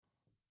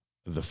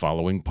The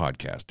following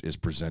podcast is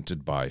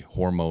presented by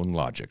Hormone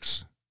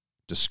Logics.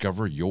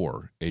 Discover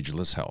your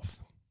ageless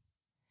health.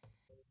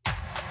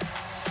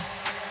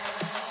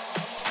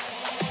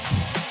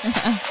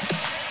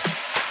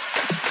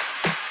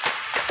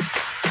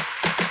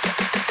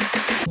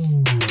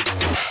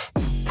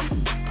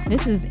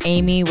 This is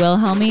Amy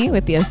Wilhelmy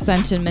with the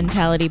Ascension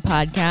Mentality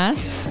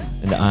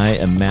Podcast. And I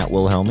am Matt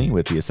Wilhelmy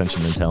with the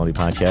Ascension Mentality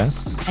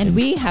Podcast. And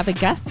we have a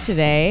guest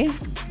today,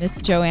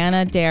 Miss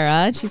Joanna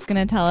Dara. She's going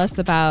to tell us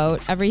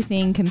about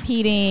everything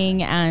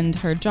competing and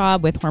her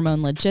job with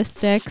Hormone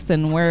Logistics.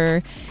 And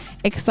we're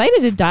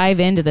excited to dive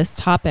into this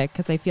topic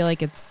because I feel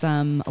like it's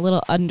a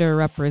little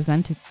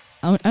underrepresented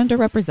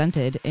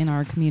in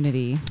our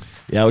community.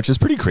 Yeah, which is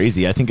pretty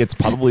crazy. I think it's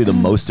probably the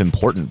most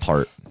important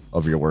part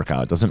of your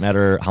workout. It doesn't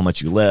matter how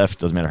much you lift,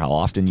 doesn't matter how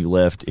often you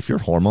lift. If your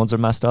hormones are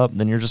messed up,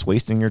 then you're just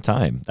wasting your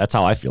time. That's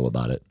how I feel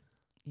about it.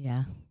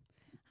 Yeah.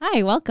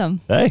 Hi,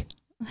 welcome. Hey.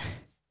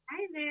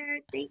 Hi there.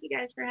 Thank you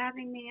guys for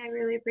having me. I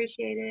really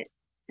appreciate it.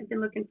 I've been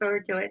looking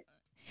forward to it.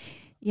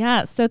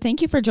 Yeah, so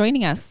thank you for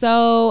joining us.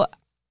 So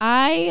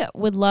I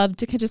would love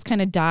to just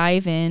kind of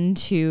dive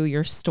into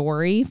your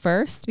story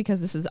first,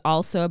 because this is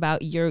also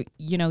about your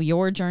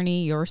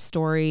journey, your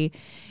story.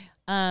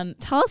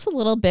 Tell us a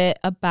little bit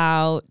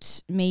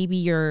about maybe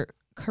your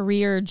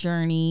career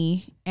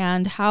journey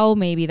and how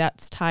maybe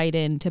that's tied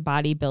into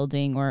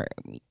bodybuilding, or,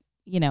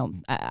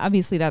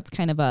 obviously that's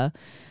kind of a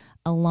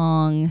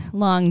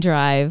long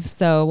drive.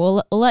 So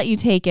we'll let you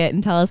take it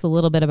and tell us a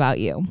little bit about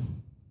you.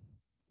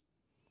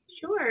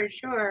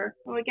 Sure.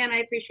 Well, again,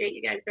 I appreciate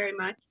you guys very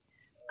much.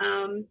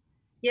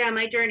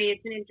 My journey is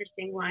an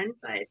interesting one,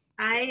 but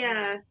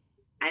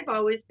I've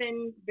always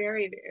been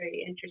very,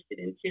 very interested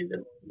into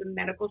the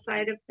medical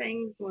side of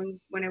things.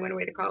 When I went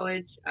away to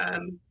college,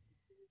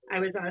 I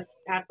was an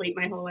athlete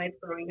my whole life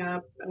growing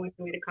up. I went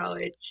away to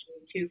college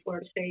to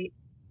Florida State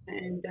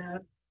and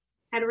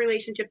had a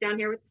relationship down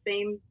here with the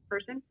same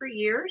person for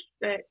years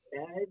that,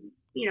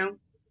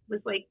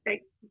 was like that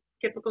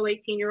typical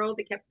 18-year-old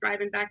that kept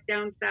driving back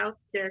down south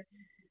to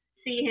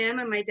see him.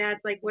 And my dad's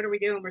like, what are we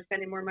doing? We're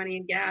spending more money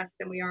in gas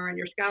than we are on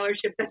your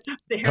scholarship that's up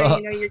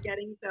there, you're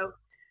getting. So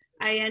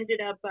I ended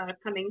up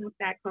coming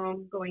back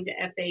home, going to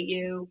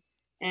FAU,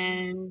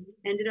 and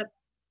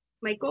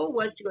my goal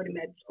was to go to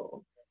med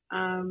school.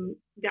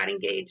 Got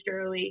engaged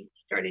early,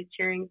 started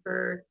cheering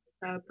for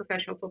a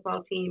professional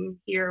football team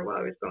here while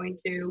I was going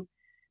to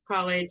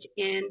college,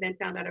 and then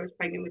found out I was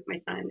pregnant with my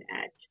son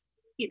at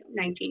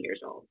 19 years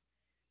old.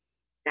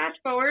 Fast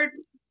forward,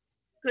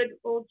 good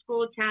old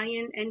school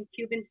Italian and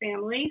Cuban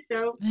family.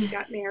 So we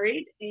got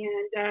married,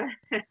 and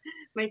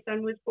my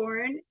son was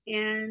born,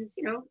 and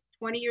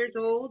 20 years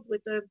old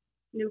with a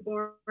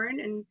newborn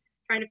and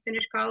trying to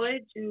finish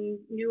college, and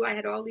knew I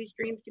had all these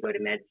dreams to go to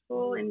med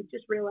school, and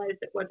just realized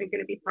it wasn't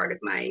going to be part of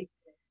my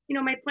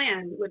my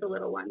plan with a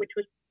little one, which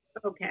was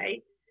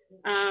okay.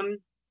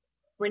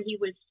 When he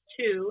was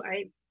 2,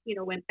 I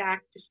went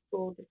back to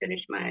school to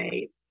finish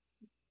my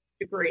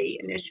degree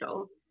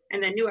initial,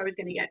 and then knew I was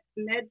going to get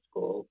med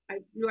school. I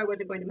knew I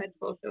wasn't going to med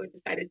school, so I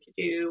decided to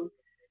do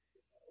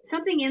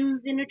something in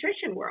the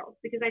nutrition world,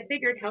 because I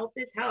figured health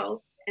is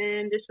health.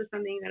 And this was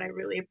something that I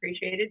really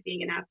appreciated,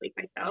 being an athlete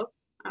myself.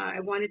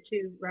 I wanted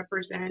to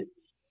represent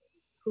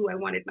who I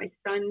wanted my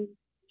son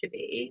to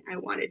be. I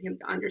wanted him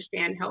to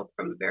understand health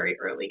from a very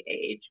early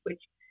age, which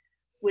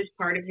was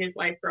part of his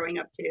life growing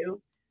up too.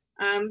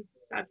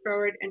 Fast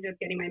forward, ended up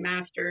getting my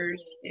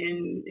master's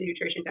in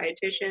nutrition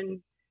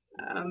dietitian.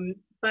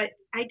 But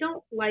I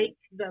don't like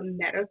the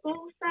medical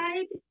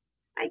side,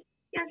 I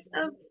guess,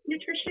 of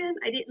nutrition.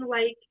 I didn't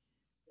like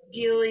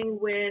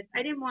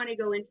I didn't want to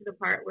go into the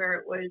part where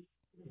it was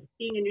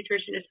being a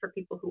nutritionist for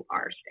people who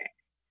are sick.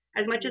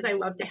 As much as I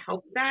love to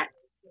help that,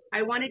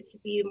 I wanted to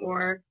be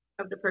more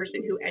of the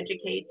person who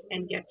educates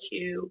and keeps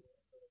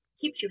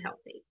you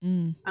healthy.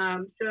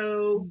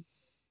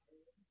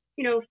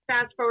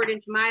 Fast forward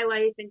into my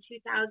life in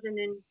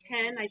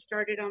 2010, I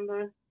started on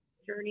the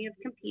journey of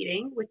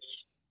competing, which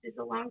is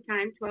a long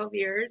time, 12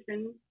 years.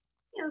 And,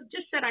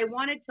 just that I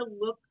wanted to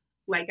look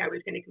like I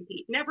was going to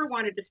compete. Never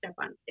wanted to step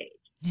on stage.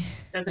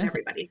 Doesn't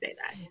everybody say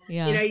that?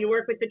 Yeah. You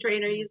work with the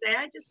trainer, you say,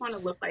 I just want to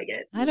look like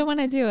it. I don't want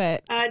to do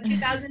it.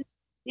 2000.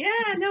 Yeah,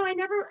 no, I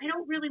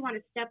don't really want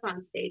to step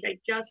on stage. I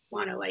just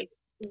want to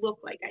look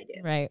like I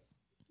did. Right.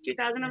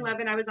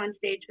 2011, I was on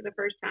stage for the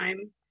first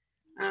time.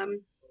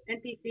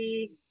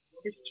 NPC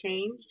has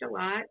changed a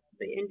lot.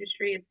 The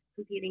industry of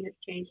competing has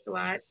changed a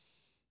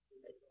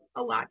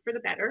lot for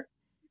the better.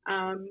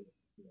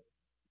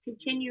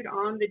 Continued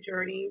on the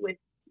journey with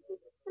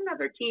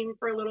another team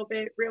for a little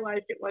bit,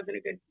 realized it wasn't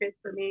a good fit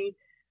for me,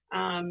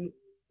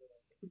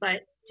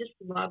 but just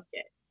loved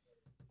it.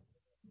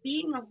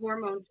 Being a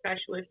hormone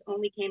specialist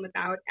only came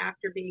about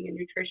after being a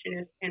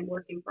nutritionist and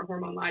working for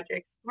Hormone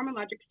Logics. Hormone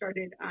Logics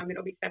started,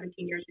 it'll be 17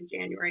 years in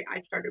January.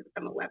 I started with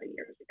them 11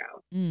 years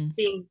ago,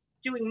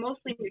 doing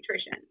mostly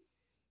nutrition.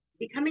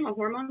 Becoming a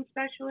hormone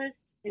specialist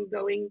and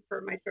going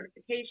for my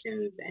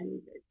certifications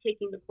and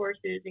taking the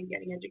courses and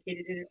getting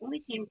educated in it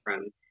only came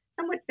from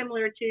somewhat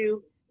similar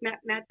to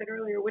Matt said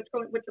earlier, what's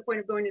the point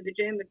of going to the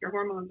gym if your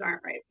hormones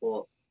aren't right?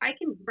 Well, I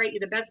can write you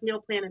the best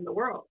meal plan in the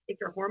world. If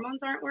your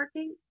hormones aren't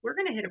working, we're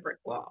going to hit a brick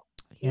wall.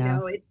 Yeah.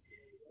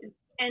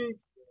 And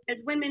as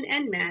women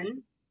and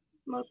men,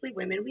 mostly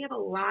women, we have a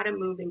lot of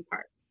moving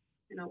parts,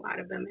 and a lot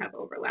of them have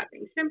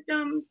overlapping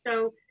symptoms.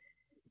 So,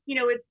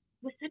 it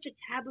was such a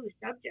taboo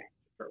subject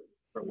for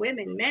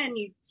women. Men,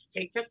 you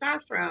take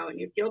testosterone,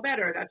 you feel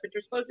better. That's what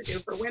you're supposed to do.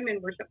 For women,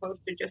 we're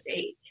supposed to just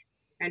age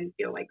and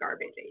feel like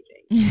garbage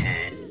aging.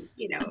 And,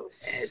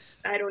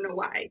 I don't know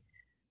why.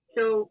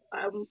 So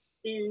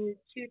in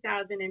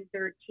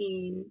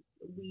 2013,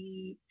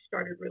 we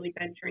started really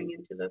venturing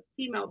into the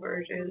female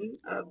version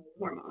of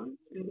hormones.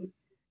 And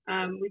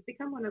we've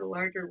become one of the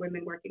larger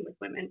women working with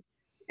women.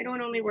 I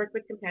don't only work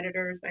with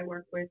competitors. I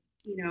work with,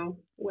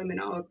 women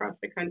all across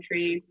the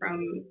country,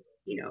 from,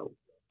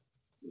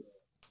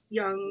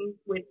 young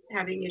with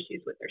having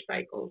issues with their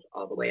cycles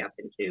all the way up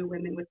into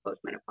women with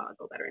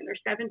postmenopausal that are in their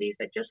 70s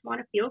that just want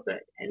to feel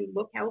good and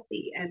look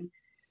healthy. And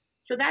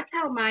so that's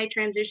how my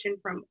transition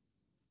from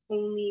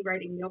only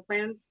writing meal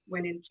plans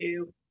went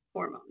into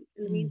hormones.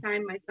 In the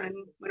meantime, my son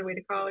went away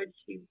to college.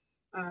 He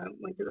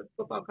went to the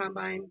football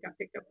combine, got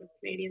picked up with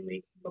Canadian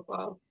League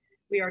football.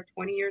 We are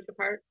 20 years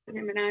apart,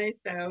 him and I.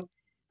 So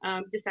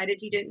decided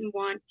he didn't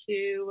want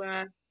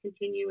to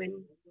continue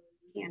in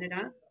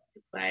Canada to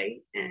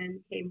play,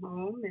 and came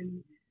home,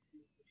 and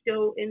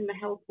still in the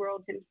health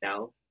world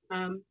himself.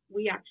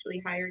 We actually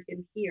hired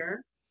him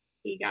here.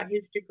 He got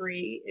his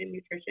degree in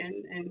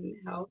nutrition and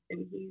health,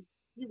 and he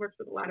works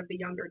with a lot of the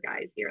younger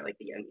guys here, like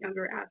the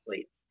younger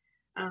athletes,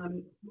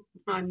 on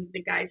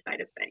the guy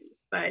side of things.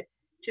 But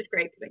it's just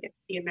great because I get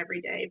to see him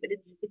every day. But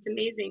it's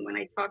amazing when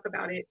I talk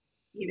about it,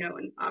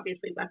 and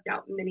obviously left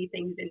out many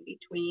things in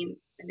between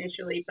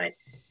initially, but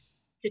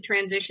to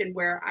transition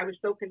where I was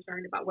so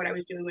concerned about what I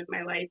was doing with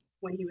my life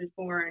when he was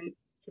born,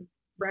 to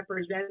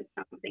represent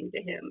something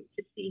to him,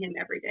 to see him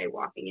every day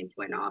walking into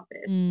an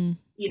office,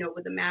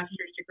 with a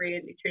master's degree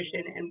in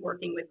nutrition and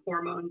working with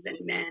hormones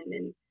and men,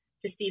 and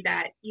to see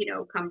that,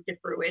 come to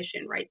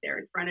fruition right there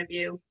in front of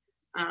you,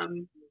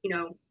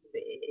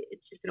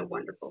 it's just a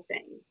wonderful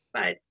thing.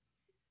 But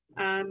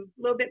a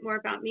little bit more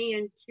about me.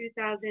 In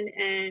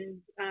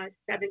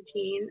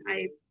 2017,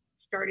 I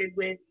started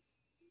with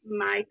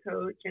my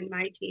coach and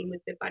my team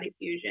with Fit Body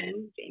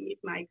Fusion. Jamie's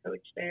my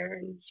coach there,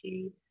 and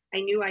I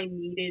knew I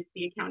needed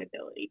the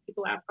accountability.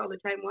 People ask all the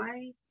time,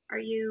 why are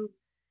you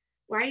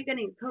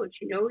getting a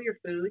coach? You know your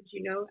foods,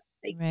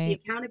 right. The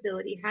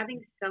accountability,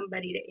 having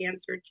somebody to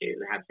answer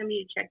to, have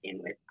somebody to check in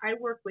with. I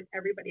work with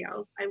everybody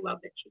else. I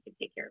love that she can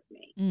take care of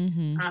me.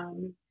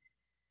 Mm-hmm.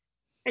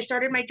 I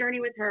started my journey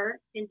with her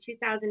in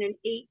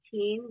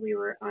 2018. We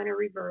were on a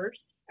reverse.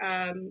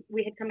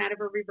 We had come out of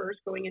a reverse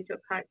going into a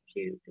cut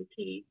to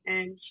compete,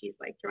 and she's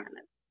like,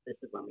 Joanna, this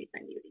is when we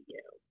send you to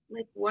you.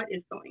 Like, what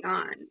is going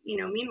on?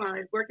 Meanwhile, I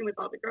was working with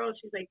all the girls.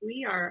 She's like,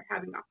 we are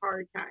having a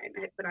hard time.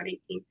 I had put on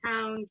 18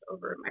 pounds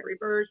over my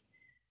reverse,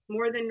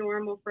 more than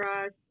normal for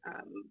us.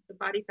 The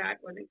body fat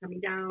wasn't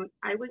coming down.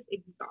 I was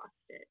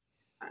exhausted,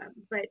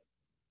 but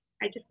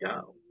I just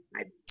go.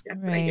 That's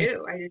what I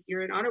do.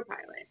 You're an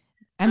autopilot.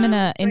 I'm going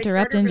to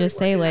interrupt and just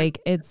say,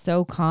 it's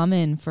so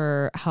common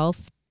for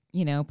health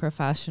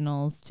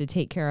professionals to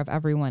take care of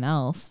everyone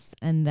else.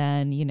 And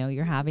then,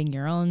 you're having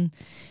your own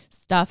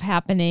stuff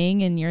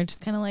happening, and you're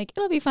just kind of like,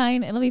 it'll be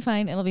fine. It'll be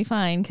fine. It'll be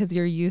fine. Cause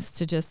you're used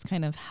to just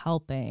kind of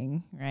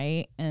helping.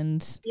 Right.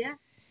 And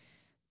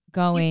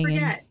going, you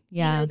forget,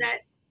 and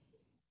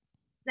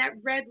that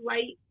red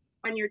light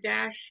on your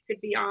dash could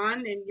be on,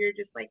 and you're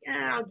just like,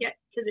 I'll get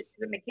to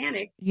the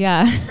mechanic.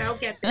 Yeah. I'll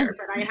get there,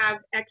 but I have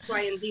X,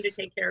 Y, and Z to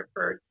take care of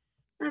first.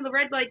 And the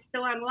red light's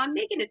still on. Well, I'm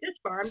making it this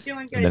far. I'm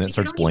doing good. And then it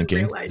starts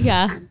blinking.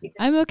 Yeah,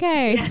 I'm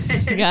okay.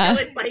 Yeah.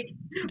 So it's like,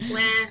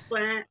 blah,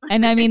 blah.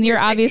 And I mean, you're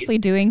obviously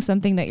doing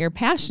something that you're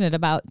passionate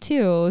about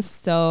too.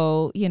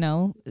 So,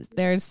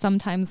 there's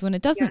sometimes when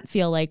it doesn't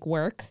feel like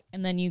work,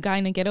 and then you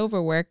kind of get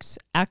overworked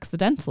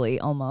accidentally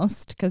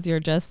almost because you're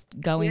just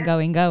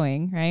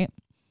going, right?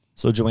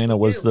 So, Joanna,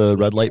 was the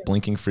red light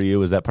blinking for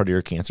you? Is that part of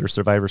your cancer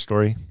survivor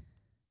story?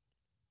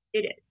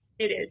 It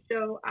is.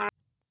 So,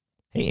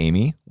 hey,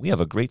 Amy, we have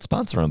a great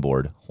sponsor on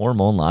board,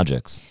 Hormone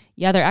Logics.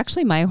 Yeah, they're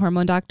actually my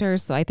hormone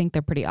doctors, so I think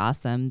they're pretty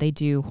awesome. They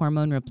do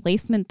hormone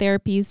replacement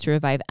therapies to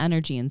revive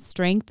energy and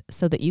strength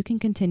so that you can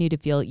continue to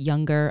feel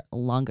younger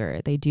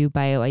longer. They do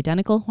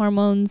bioidentical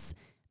hormones,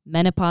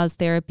 menopause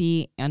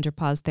therapy,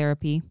 andropause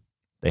therapy.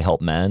 They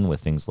help men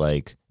with things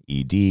like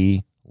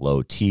ED,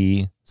 low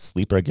T,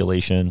 sleep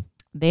regulation.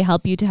 They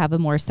help you to have a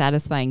more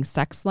satisfying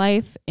sex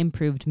life,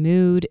 improved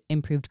mood,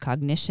 improved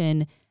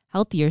cognition,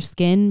 healthier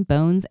skin,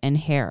 bones, and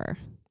hair.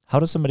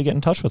 How does somebody get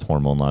in touch with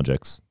Hormone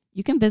Logics?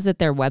 You can visit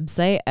their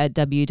website at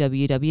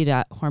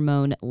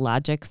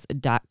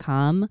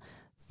www.hormonelogics.com.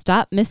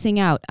 Stop missing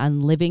out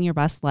on living your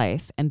best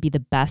life and be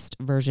the best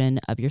version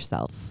of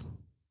yourself.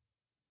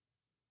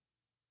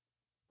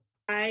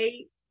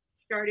 I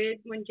started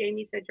when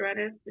Jamie said,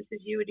 Joanna, this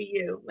is you to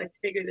you. Let's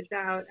figure this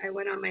out. I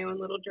went on my own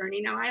little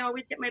journey. Now, I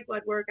always get my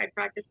blood work. I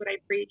practice what I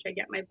preach. I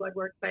get my blood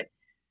work, but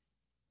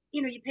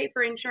you pay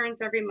for insurance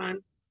every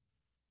month.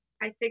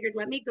 I figured,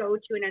 let me go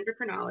to an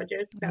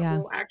endocrinologist that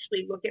will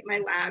actually look at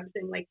my labs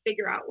and like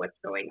figure out what's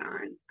going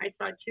on. I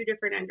saw 2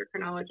 different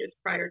endocrinologists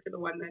prior to the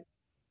one that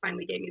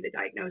finally gave me the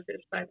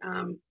diagnosis. But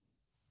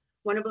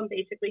one of them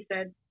basically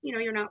said,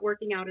 you're not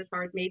working out as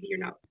hard. Maybe you're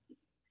not,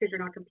 because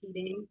you're not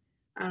competing.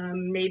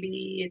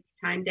 Maybe it's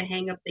time to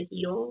hang up the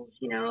heels.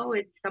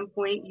 At some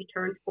point you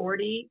turn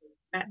 40.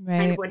 That's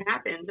kind of what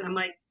happens. And I'm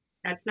like,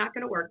 that's not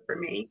going to work for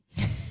me.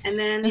 And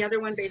then the other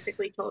one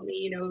basically told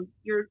me,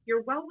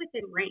 you're well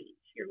within range.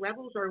 Your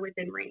levels are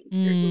within range.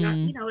 There's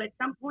not, at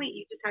some point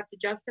you just have to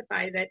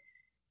justify that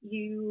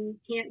you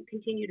can't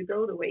continue to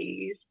go the way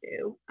you used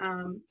to.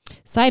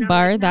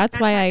 Sidebar,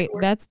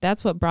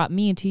 that's what brought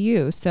me to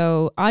you.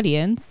 So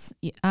audience,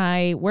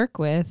 I work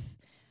with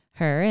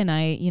her and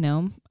I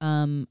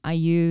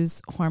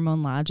use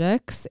Hormone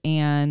Logics,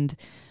 and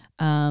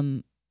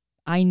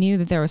I knew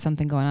that there was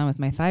something going on with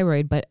my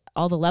thyroid, but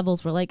all the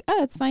levels were like,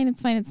 oh, it's fine.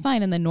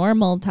 And the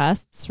normal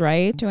tests,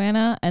 right,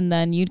 Joanna? And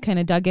then you'd kind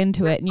of dug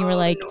into it and you were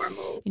like,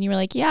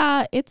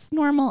 yeah, it's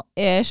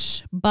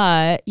normal-ish,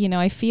 but,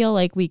 I feel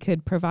like we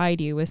could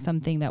provide you with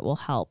something that will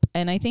help.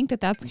 And I think that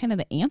that's kind of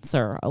the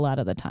answer a lot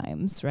of the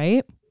times,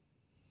 right?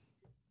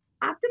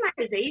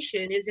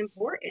 Optimization is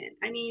important.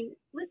 I mean,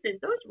 listen,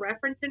 those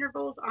reference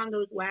intervals on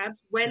those labs,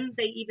 when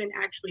they even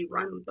actually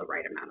run the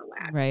right amount of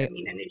labs. Right. I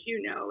mean, and as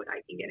you know,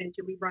 I can get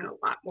into, we run a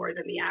lot more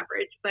than the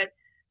average, but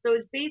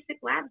those basic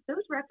labs,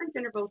 those reference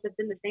intervals have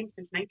been the same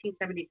since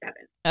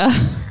 1977.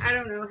 I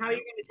don't know how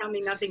you're going to tell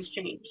me nothing's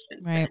changed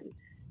since then.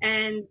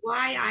 And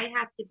why I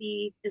have to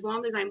be, as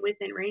long as I'm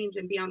within range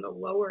and be on the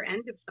lower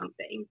end of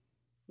something,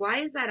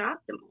 why is that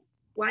optimal?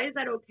 Why is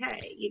that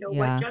okay?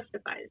 What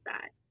justifies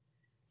that?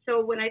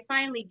 So when I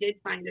finally did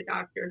find a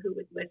doctor who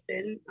would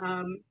listen, I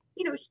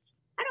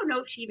don't know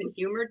if she even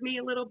humored me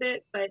a little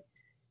bit, but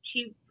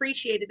she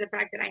appreciated the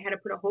fact that I had to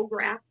put a whole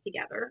graph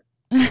together.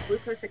 My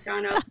glucose had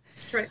gone up.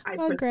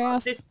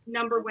 This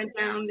number went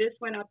down. This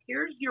went up.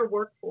 Here's your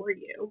work for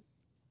you.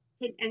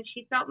 And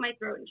she felt my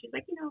throat, and she's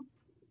like,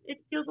 it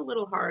feels a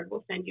little hard.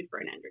 We'll send you for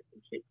an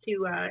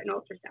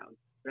ultrasound.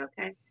 But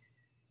okay.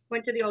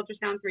 Went to the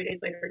ultrasound 3 days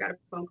later. Got a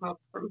phone call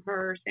from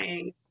her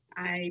saying,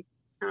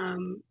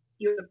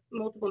 you have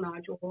multiple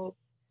nodules.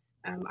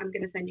 I'm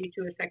going to send you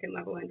to a 2nd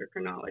level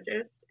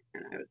endocrinologist.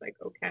 And I was like,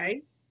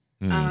 okay.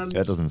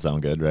 That doesn't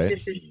sound good, right?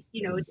 This is,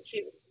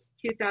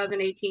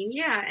 2018.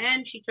 Yeah.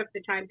 And she took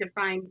the time to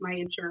find my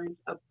insurance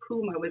of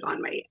whom I was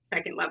on my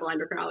 2nd level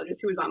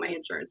endocrinologist, who was on my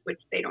insurance, which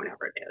they don't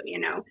ever do,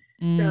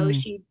 So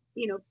she,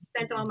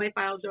 sent all my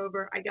files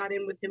over. I got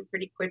in with him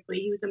pretty quickly.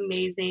 He was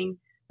amazing.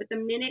 But the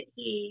minute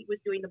he was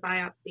doing the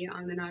biopsy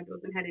on the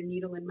nodules and had a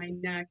needle in my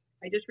neck,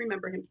 I just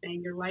remember him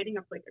saying, you're lighting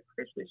up like a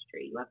Christmas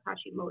tree. You have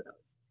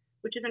Hashimoto's,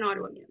 which is an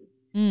autoimmune.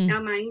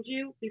 Now, mind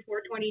you,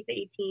 before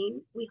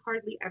 2018, we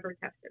hardly ever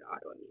tested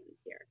autoimmunes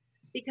here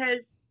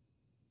because,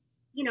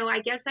 I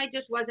guess I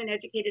just wasn't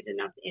educated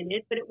enough in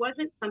it, but it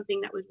wasn't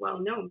something that was well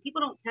known.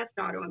 People don't test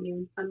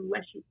autoimmunes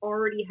unless you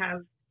already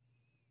have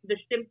the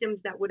symptoms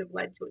that would have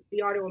led to it. The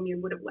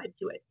autoimmune would have led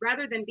to it.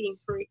 Rather than being,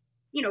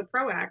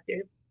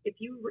 proactive, if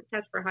you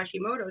test for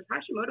Hashimoto's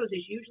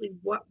is usually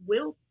what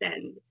will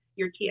send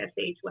your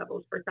TSH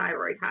levels for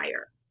thyroid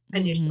higher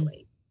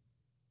initially,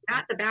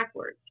 not the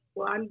backwards.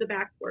 Well, I'm the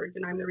backwards,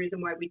 and I'm the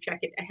reason why we check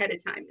it ahead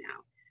of time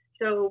now.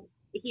 So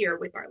here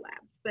with our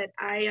labs, but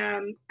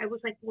I was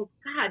like, well,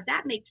 God,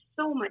 that makes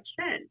so much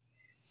sense.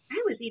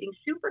 I was eating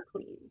super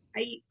clean. I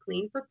eat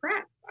clean for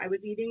prep. I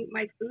was eating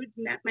my foods,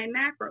 my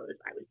macros.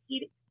 I was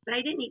eating, but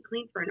I didn't eat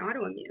clean for an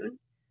autoimmune.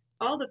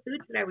 All the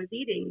foods that I was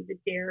eating, the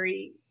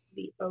dairy,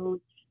 the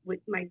oats, with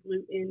my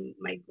gluten,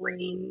 my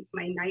grains,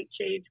 my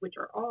nightshades, which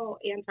are all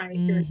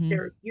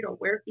they're you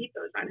don't eat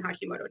those on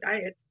Hashimoto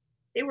diets.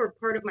 They were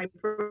part of my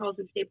protocols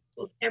and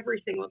staples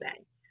every single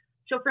day.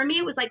 So for me,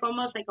 it was like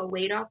almost like a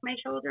weight off my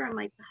shoulder. I'm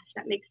like, gosh,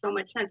 that makes so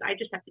much sense. I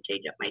just have to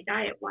change up my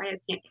diet. Why I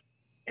can't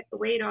get the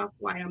weight off?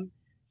 Why I'm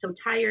so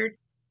tired?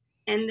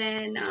 And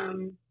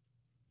then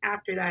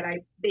after that,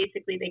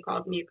 they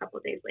called me a couple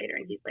of days later,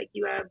 and he's like,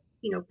 you have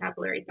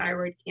papillary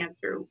thyroid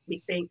cancer.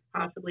 We think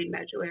possibly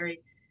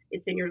medullary.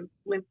 It's in your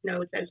lymph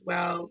nodes as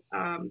well,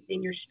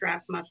 in your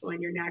strap muscle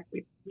in your neck.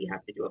 We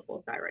have to do a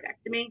full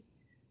thyroidectomy.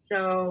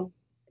 So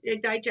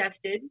it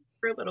digested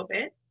for a little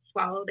bit,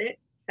 swallowed it,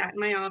 sat in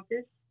my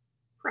office,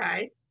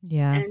 cried,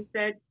 and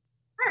said,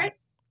 all right,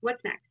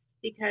 what's next?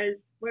 Because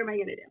what am I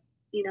going to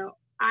do?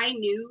 I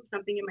knew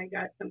something in my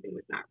gut, something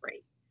was not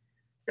right.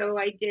 So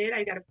I did.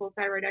 I got a full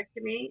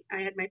thyroidectomy.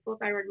 I had my full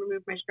thyroid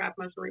removed, my strap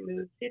muscle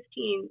removed.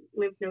 15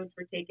 lymph nodes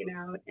were taken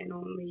out, and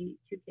only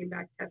 2 came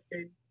back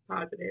tested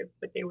positive,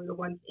 but they were the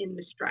ones in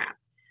the strap.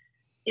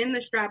 In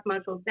the strap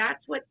muscle,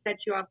 that's what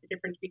sets you off the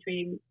difference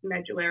between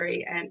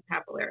medullary and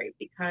papillary,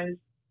 because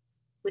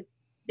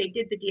they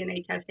did the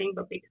DNA testing,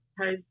 but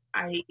because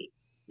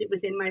it was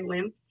in my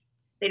lymph,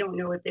 they don't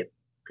know if it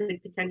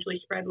could potentially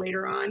spread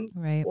later on,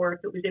 right, or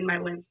if it was in my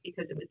lymph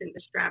because it was in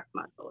the strap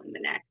muscle in the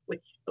neck,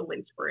 which the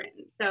lymphs were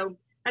in. So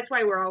that's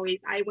why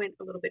I went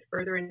a little bit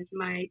further into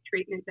my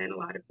treatment than a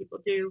lot of people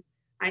do.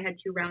 I had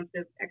 2 rounds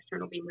of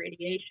external beam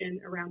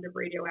radiation, a round of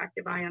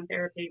radioactive ion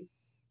therapy,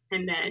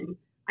 and then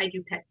I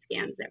do PET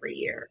scans every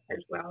year as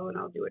well, and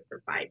I'll do it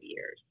for 5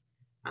 years.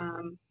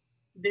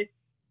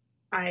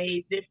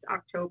 This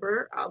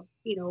October,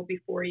 it'll be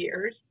 4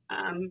 years.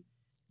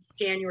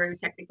 January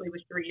technically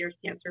was 3 years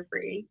cancer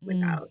free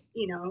without,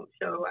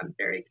 so I'm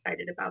very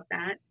excited about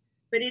that.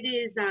 But it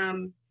is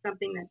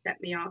something that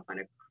set me off on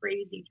a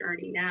crazy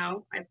journey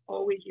now. I've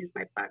always used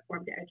my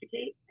platform to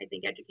educate. I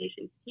think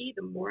education is key.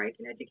 The more I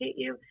can educate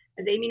you,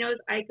 as Amy knows,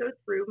 I go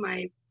through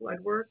my blood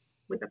work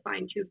with a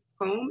fine-tooth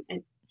comb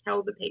and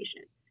tell the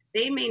patient.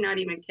 They may not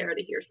even care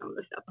to hear some of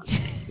the stuff I'm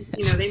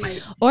saying. They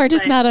might. Or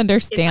just not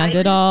understand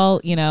it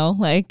all,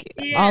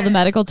 all the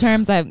medical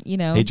terms. Hey,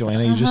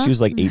 Joanna, you just use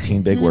like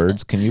 18 big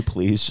words. Can you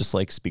please just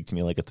like speak to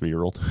me like a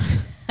 3-year-old?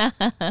 Well,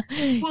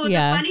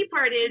 the funny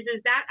part is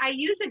that I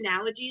use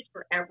analogies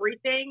for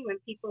everything when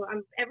people,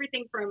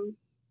 everything from,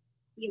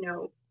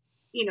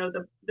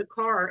 the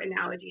car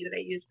analogy that I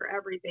use for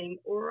everything,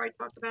 or I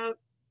talk about,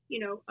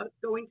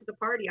 going to the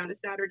party on a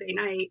Saturday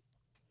night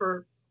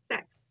for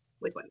sex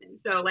with women.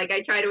 So like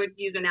I try to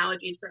use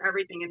analogies for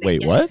everything. And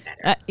wait, what?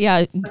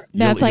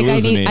 Matt's like,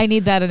 I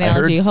need that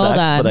analogy. I heard Hold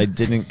sex, on. but I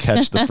didn't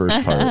catch the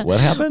first part. What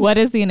happened? What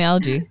is the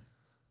analogy?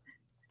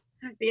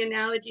 The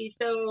analogy.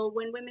 So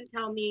when women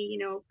tell me,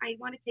 I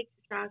want to take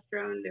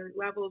testosterone, their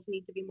levels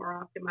need to be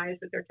more optimized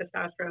with their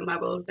testosterone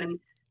levels and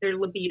their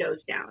libido's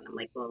down. I'm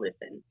like, well,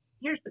 listen,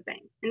 here's the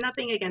thing, and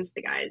nothing against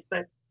the guys,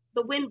 but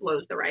the wind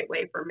blows the right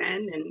way for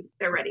men and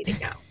they're ready to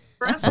go.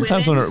 For us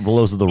Sometimes women, when it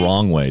blows the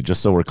wrong way,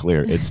 just so we're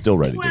clear, it's still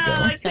ready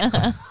to go.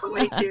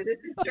 This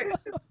is true.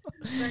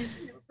 But,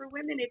 for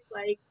women, it's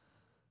like,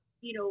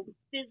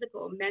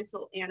 physical,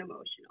 mental, and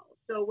emotional.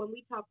 So when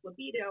we talk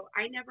libido,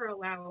 I never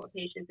allow a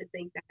patient to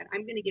think that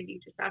I'm going to give you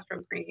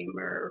testosterone cream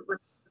or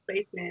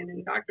replacement, and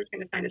the doctor's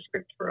going to sign a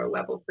script for a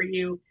level for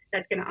you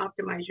that's going to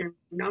optimize your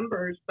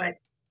numbers, but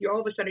all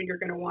of a sudden you're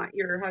going to want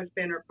your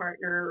husband or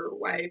partner or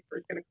wife or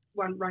is going to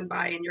run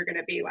by and you're going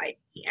to be like,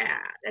 yeah,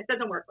 that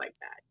doesn't work like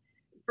that.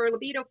 For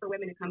libido, for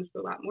women, it comes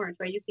to a lot more. And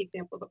so I use the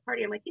example of a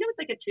party. I'm like, it's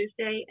like a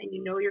Tuesday and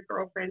your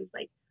girlfriend's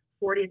like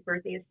 40th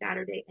birthday is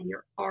Saturday and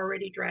you're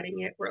already dreading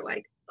it. We're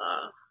like,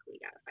 we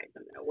got to find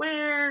something to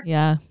wear.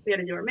 Yeah. We got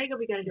to do our makeup.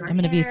 We got to do our I'm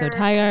going to be so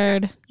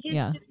tired.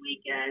 Yeah. This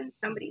weekend,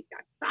 somebody's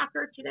got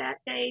soccer to that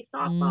day,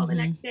 softball the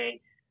next day.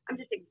 I'm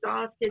just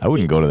exhausted. I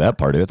wouldn't go to that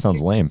party. That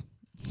sounds lame.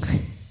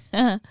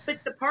 But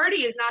the party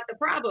is not the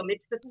problem.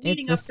 It's the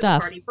leading up to the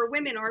party. For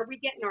women, are we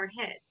getting our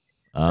heads?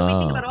 So we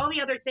think about all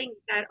the other things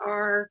that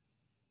are,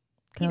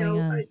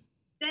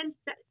 then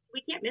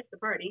we can't miss the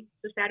party.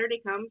 So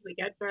Saturday comes, we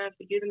get dressed,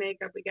 we do the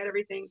makeup, we get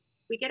everything.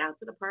 We get out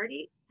to the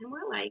party, and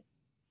we're like,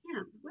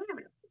 we're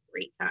having a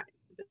great time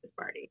at this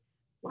party.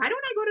 Why don't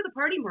I go to the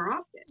party more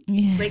often?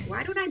 Yeah. Like,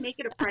 why don't I make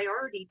it a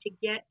priority to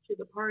get to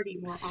the party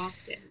more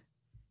often?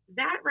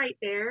 That right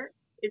there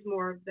is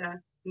more of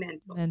the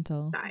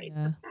mental side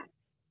of sex.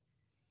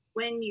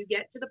 When you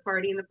get to the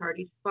party and the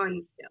party's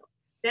fun still.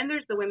 Then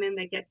there's the women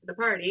that get to the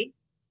party,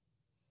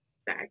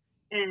 sex,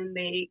 and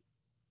they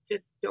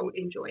just don't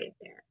enjoy it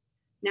there.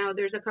 Now,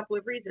 there's a couple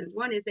of reasons.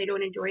 One is they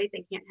don't enjoy it.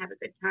 They can't have a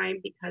good time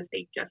because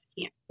they just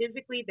can't.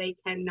 Physically, they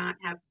cannot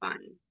have fun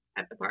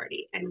at the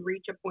party and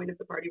reach a point of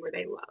the party where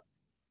they love.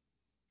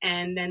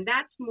 And then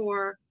that's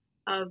more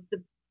of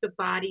the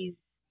bodies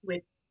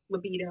with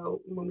libido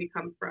when we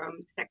come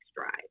from sex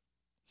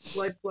drive,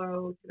 blood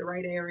flow to the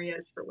right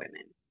areas for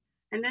women.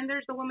 And then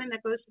there's the woman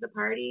that goes to the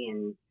party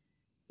and,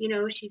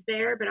 she's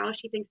there, but all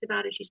she thinks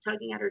about is she's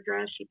tugging at her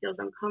dress. She feels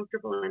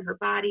uncomfortable in her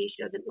body.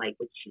 She doesn't like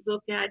what she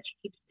looks at. She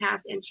keeps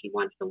past and she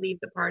wants to leave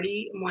the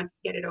party and wants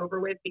to get it over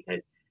with because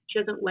she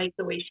doesn't like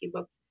the way she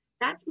looks.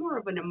 That's more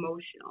of an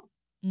emotional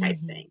type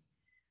thing.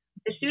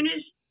 As soon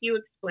as you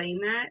explain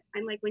that,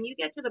 I'm like, when you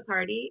get to the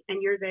party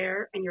and you're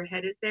there and your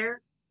head is there,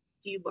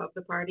 do you love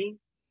the party?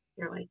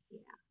 They're like,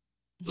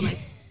 yeah. I'm like,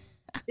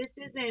 this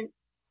isn't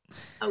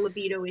a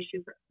libido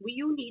issue.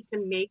 You need to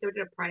make it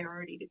a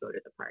priority to go to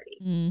the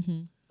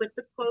party. Put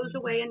the clothes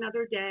away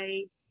another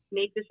day.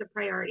 Make this a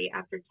priority.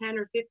 After 10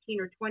 or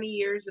 15 or 20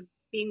 years of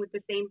being with the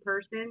same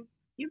person,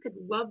 you could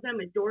love them,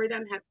 adore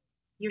them.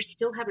 You're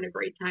still having a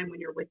great time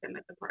when you're with them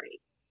at the party.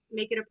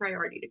 Make it a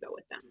priority to go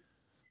with them.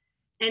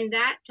 And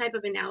that type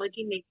of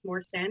analogy makes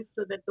more sense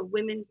so that the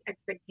women's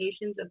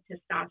expectations of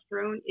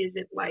testosterone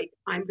isn't like,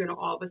 I'm going to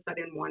all of a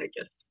sudden want to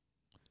just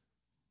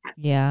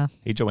Yeah.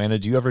 Hey, Joanna,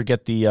 do you ever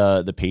get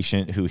the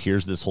patient who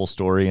hears this whole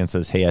story and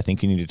says, hey, I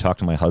think you need to talk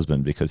to my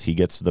husband because he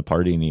gets to the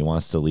party and he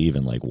wants to leave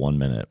in like 1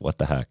 minute? What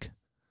the heck?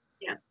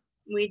 Yeah,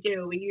 we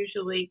do. We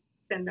usually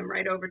send them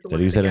right over to Did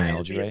he use that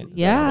analogy right?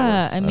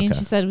 Yeah. I mean,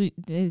 she said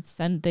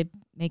they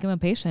make him a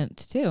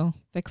patient too.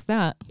 Fix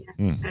that.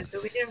 Yeah, that's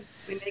what we do.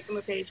 We make them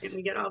a patient.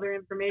 We get all their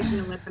information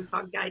and let them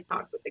talk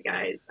with the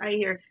guys.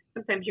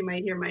 Sometimes you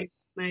might hear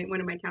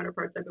one of my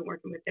counterparts. I've been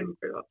working with him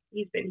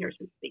he's been here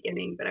since the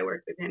beginning, but I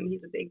worked with him.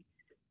 He's a big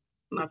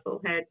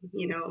muscle head,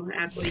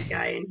 athlete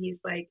guy. And he's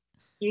like,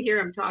 you hear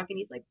him talking.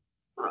 He's like,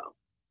 oh,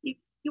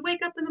 you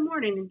wake up in the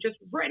morning and just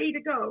ready to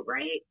go,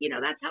 right?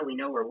 That's how we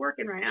know we're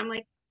working right. I'm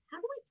like, how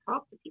do I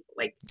talk to people?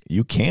 Like,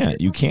 You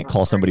can't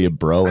call somebody a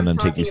bro and then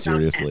take you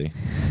seriously.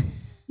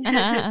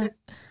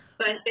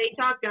 But they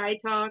talk guy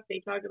talk,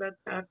 they talk about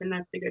stuff, and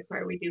that's the good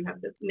part. We do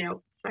have the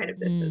male side of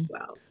this as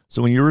well.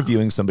 So when you're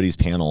reviewing somebody's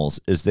panels,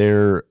 is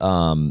there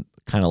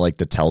kind of like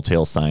the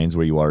telltale signs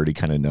where you already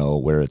kind of know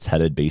where it's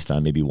headed based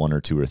on maybe 1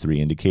 or 2 or 3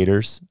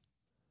 indicators?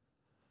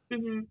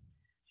 Mm-hmm.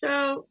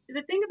 So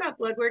the thing about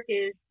blood work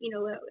is,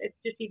 it's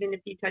just, even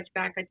if you touch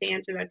back, to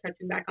answer that,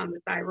 touching back on the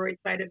thyroid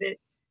side of it,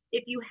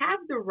 if you have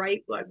the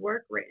right blood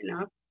work written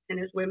up, and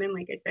as women,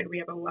 like I said, we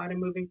have a lot of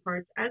moving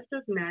parts, as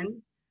does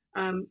men.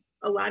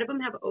 A lot of them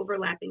have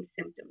overlapping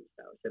symptoms,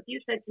 though. So if you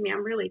said to me,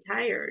 I'm really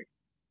tired,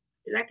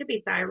 that could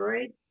be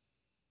thyroid,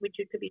 which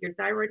it could be your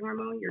thyroid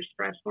hormone, your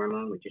stress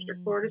hormone, which is your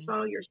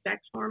cortisol, your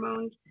sex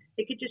hormones.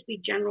 It could just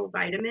be general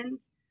vitamins.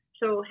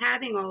 So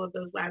having all of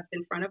those labs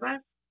in front of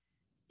us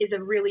is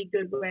a really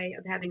good way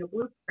of having a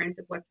blueprint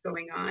of what's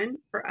going on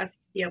for us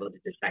to be able to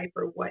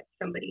decipher what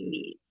somebody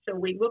needs. So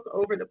we look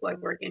over the blood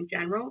work in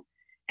general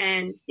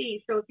and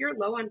see. So if you're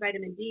low on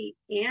vitamin D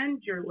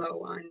and you're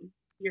low on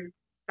your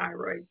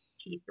thyroid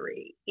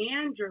T3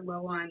 and you're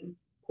low on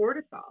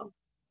cortisol,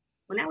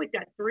 well, now we've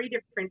got 3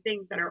 different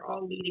things that are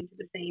all leading to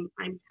the same: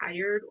 I'm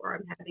tired, or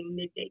I'm having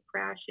midday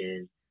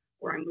crashes,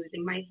 or I'm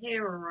losing my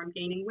hair, or I'm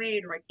gaining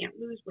weight, or I can't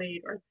lose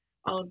weight, or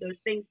all of those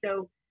things.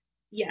 So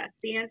yes,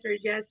 the answer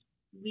is yes.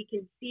 We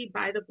can see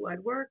by the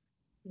blood work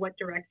what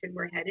direction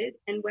we're headed,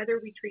 and whether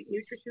we treat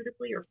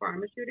nutraceutically or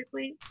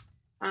pharmaceutically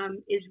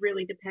is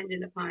really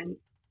dependent upon,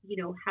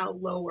 how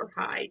low or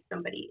high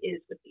somebody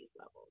is with these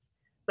levels.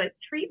 But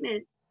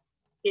treatment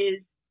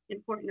is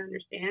important to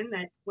understand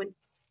that when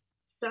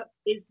stuff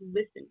is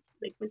listened,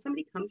 like when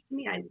somebody comes to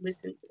me, I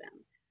listen to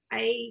them.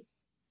 I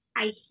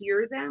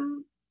hear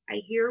them. I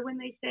hear when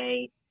they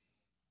say,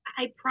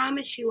 I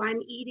promise you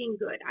I'm eating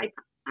good.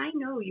 I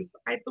know you.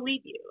 I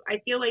believe you. I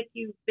feel like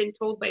you've been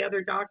told by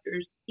other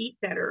doctors, eat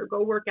better,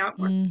 go work out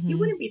more. You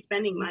wouldn't be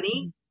spending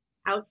money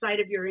outside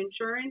of your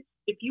insurance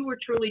if you were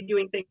truly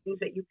doing things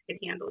that you could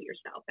handle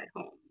yourself at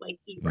home, like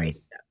eat right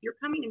and stuff. You're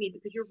coming to me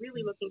because you're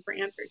really looking for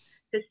answers.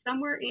 Because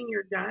somewhere in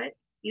your gut,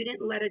 you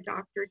didn't let a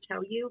doctor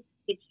tell you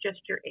it's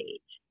just your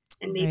age,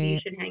 and maybe you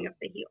should hang up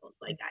the heels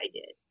like I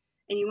did.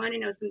 And you want to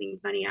know something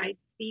funny? I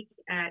speak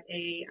at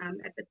the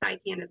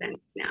ThyCan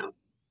event now,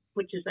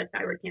 which is a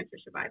thyroid cancer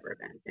survivor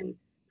event. And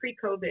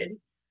pre-COVID,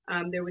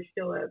 there was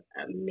still a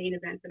main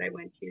event that I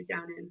went to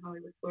down in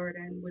Hollywood, Florida,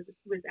 and was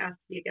asked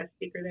to be a guest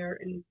speaker there.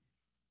 And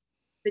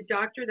the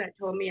doctor that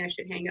told me I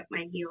should hang up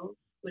my heels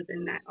was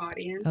in that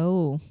audience.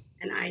 Oh.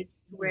 And I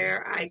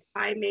swear I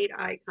made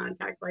eye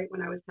contact right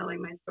when I was telling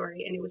my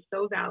story, and it was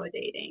so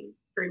validating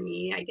for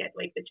me. I get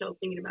like the chills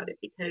thinking about it,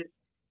 because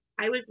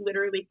I was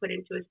literally put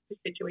into a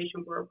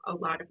situation where a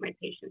lot of my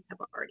patients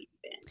have already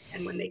been.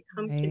 And when they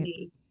come to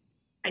me,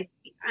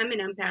 I'm an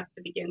empath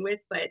to begin with,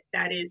 but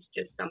that is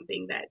just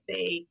something that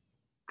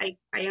I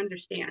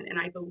understand, and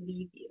I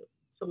believe you.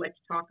 So let's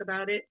talk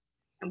about it,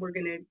 and we're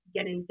going to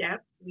get in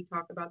depth. We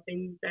talk about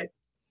things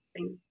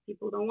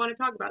people don't want to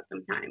talk about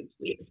sometimes.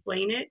 We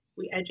explain it,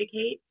 we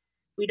educate.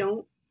 We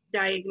don't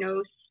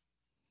diagnose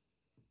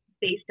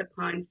based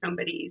upon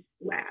somebody's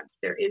labs.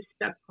 There is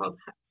stuff called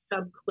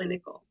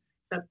subclinical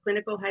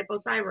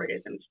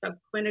hypothyroidism,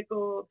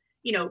 subclinical.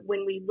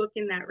 When we look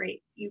in that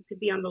rate, you could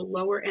be on the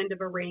lower end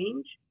of a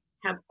range,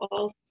 have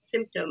all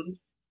symptoms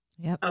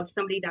of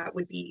somebody that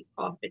would be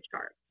off the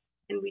charts,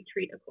 and we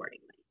treat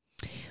accordingly.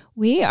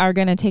 We are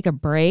going to take a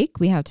break.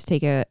 We have to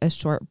take a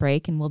short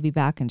break, and we'll be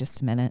back in just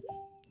a minute.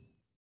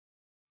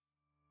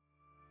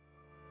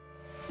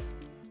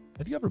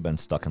 Have you ever been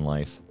stuck in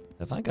life?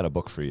 Have I got a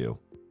book for you?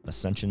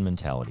 Ascension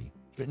Mentality,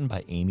 written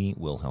by Amy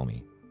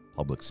Wilhelmy,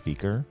 public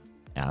speaker,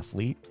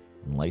 athlete,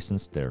 and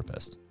licensed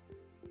therapist.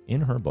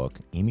 In her book,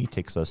 Amy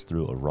takes us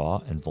through a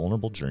raw and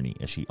vulnerable journey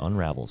as she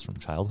unravels from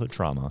childhood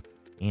trauma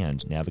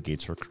and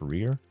navigates her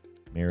career,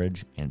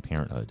 marriage, and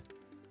parenthood.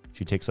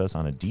 She takes us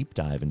on a deep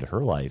dive into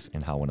her life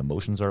and how, when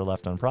emotions are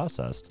left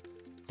unprocessed,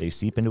 they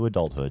seep into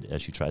adulthood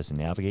as she tries to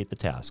navigate the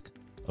task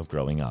of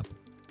growing up.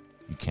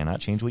 You cannot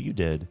change what you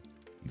did.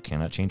 You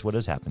cannot change what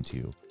has happened to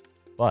you.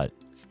 But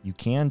you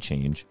can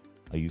change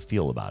how you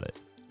feel about it.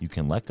 You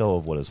can let go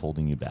of what is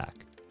holding you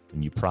back.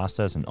 When you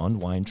process and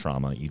unwind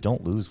trauma, you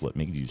don't lose what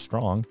made you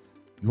strong.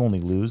 You only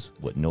lose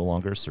what no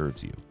longer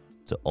serves you.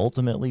 To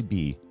ultimately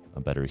be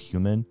a better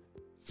human,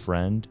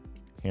 friend,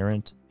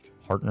 parent,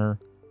 partner,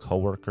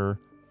 coworker,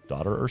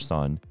 daughter or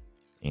son,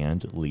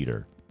 and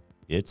leader.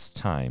 It's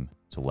time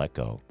to let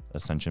go.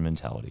 Ascension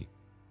Mentality.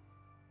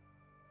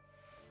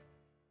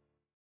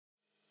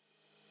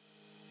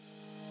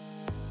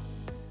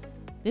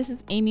 This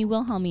is Amy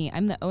Wilhelmy.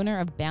 I'm the owner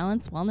of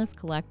Balance Wellness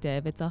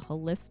Collective. It's a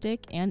holistic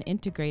and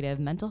integrative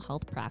mental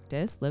health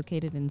practice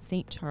located in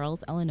St.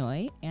 Charles,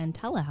 Illinois, and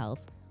telehealth,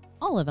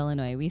 all of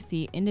Illinois. We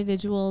see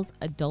individuals,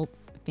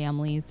 adults,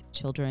 families,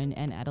 children,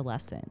 and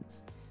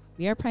adolescents.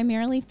 We are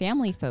primarily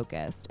family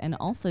focused and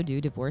also do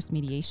divorce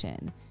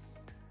mediation.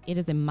 It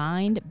is a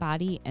mind,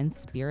 body, and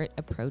spirit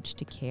approach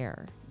to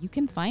care. You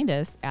can find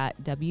us at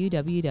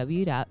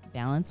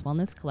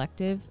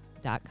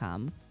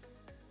www.balancewellnesscollective.com.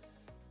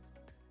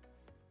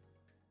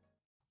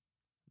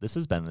 This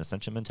has been an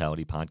Ascension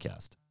Mentality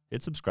podcast.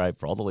 Hit subscribe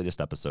for all the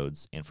latest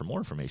episodes, and for more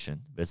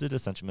information, visit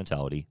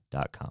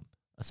ascensionmentality.com.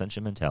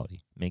 Ascension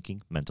Mentality,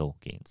 making mental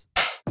gains.